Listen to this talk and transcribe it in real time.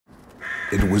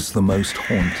It was the most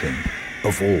haunting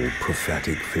of all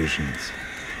prophetic visions.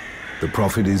 The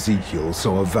prophet Ezekiel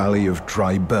saw a valley of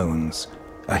dry bones,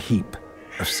 a heap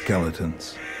of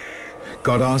skeletons.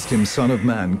 God asked him, "Son of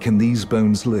man, can these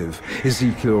bones live?"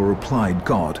 Ezekiel replied,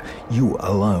 "God, you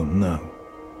alone know."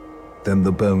 Then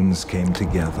the bones came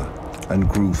together and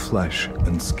grew flesh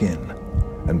and skin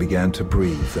and began to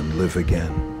breathe and live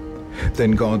again.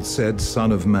 Then God said,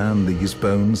 "Son of man, these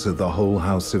bones are the whole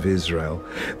house of Israel.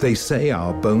 They say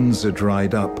our bones are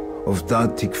dried up. Ovda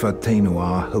tikvatenu,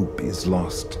 our hope is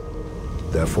lost.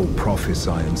 Therefore prophesy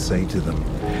and say to them,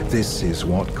 this is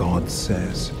what God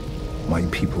says. My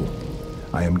people,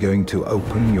 I am going to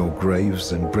open your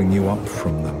graves and bring you up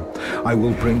from them. I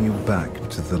will bring you back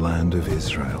to the land of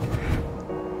Israel."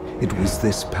 It was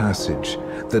this passage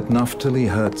that Naftali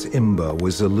Herz Imber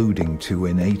was alluding to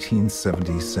in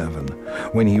 1877,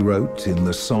 when he wrote in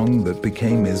the song that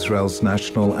became Israel's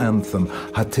national anthem,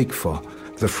 Hatikva,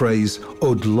 the phrase,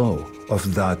 Od lo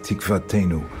avda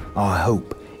tikvatenu, our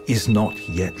hope is not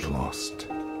yet lost.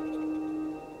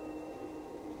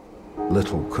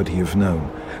 Little could he have known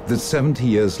that 70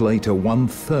 years later,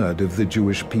 1/3 of the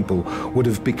Jewish people would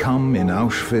have become, in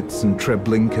Auschwitz and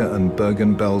Treblinka and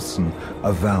Bergen-Belsen,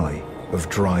 a valley of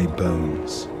dry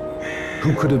bones.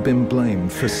 Who could have been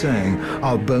blamed for saying,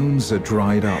 "Our bones are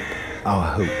dried up, our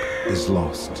hope is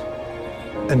lost"?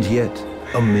 And yet,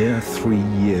 a mere 3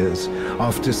 years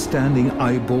after standing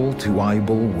eyeball to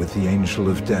eyeball with the angel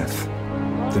of death,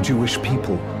 the Jewish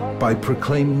people, by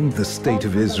proclaiming the state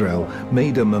of Israel,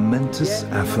 made a momentous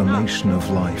affirmation of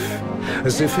life,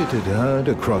 as if it had heard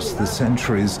across the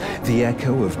centuries the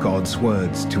echo of God's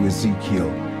words to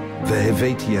Ezekiel,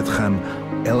 "Veheveti etchem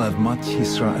el admat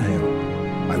Yisrael,"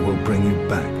 I will bring you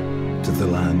back to the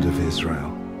land of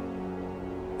Israel.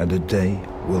 And a day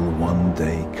will one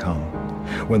day come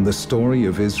when the story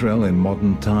of Israel in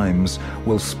modern times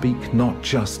will speak not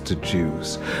just to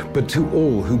Jews, but to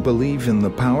all who believe in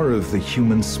the power of the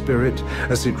human spirit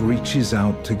as it reaches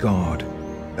out to God,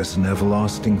 as an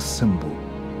everlasting symbol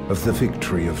of the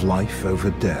victory of life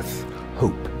over death,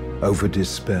 hope over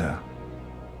despair.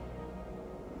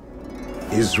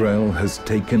 Israel has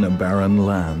taken a barren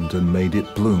land and made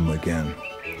it bloom again.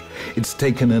 It's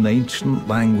taken an ancient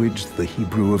language, the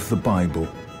Hebrew of the Bible,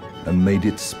 and made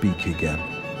it speak again.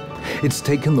 It's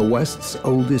taken the West's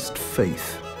oldest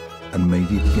faith and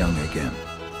made it young again.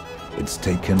 It's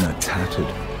taken a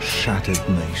tattered, shattered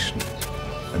nation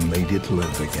and made it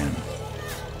live again.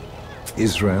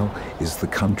 Israel is the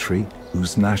country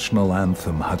whose national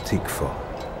anthem, Hatikva,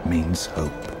 means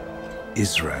hope.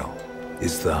 Israel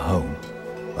is the home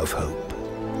of hope.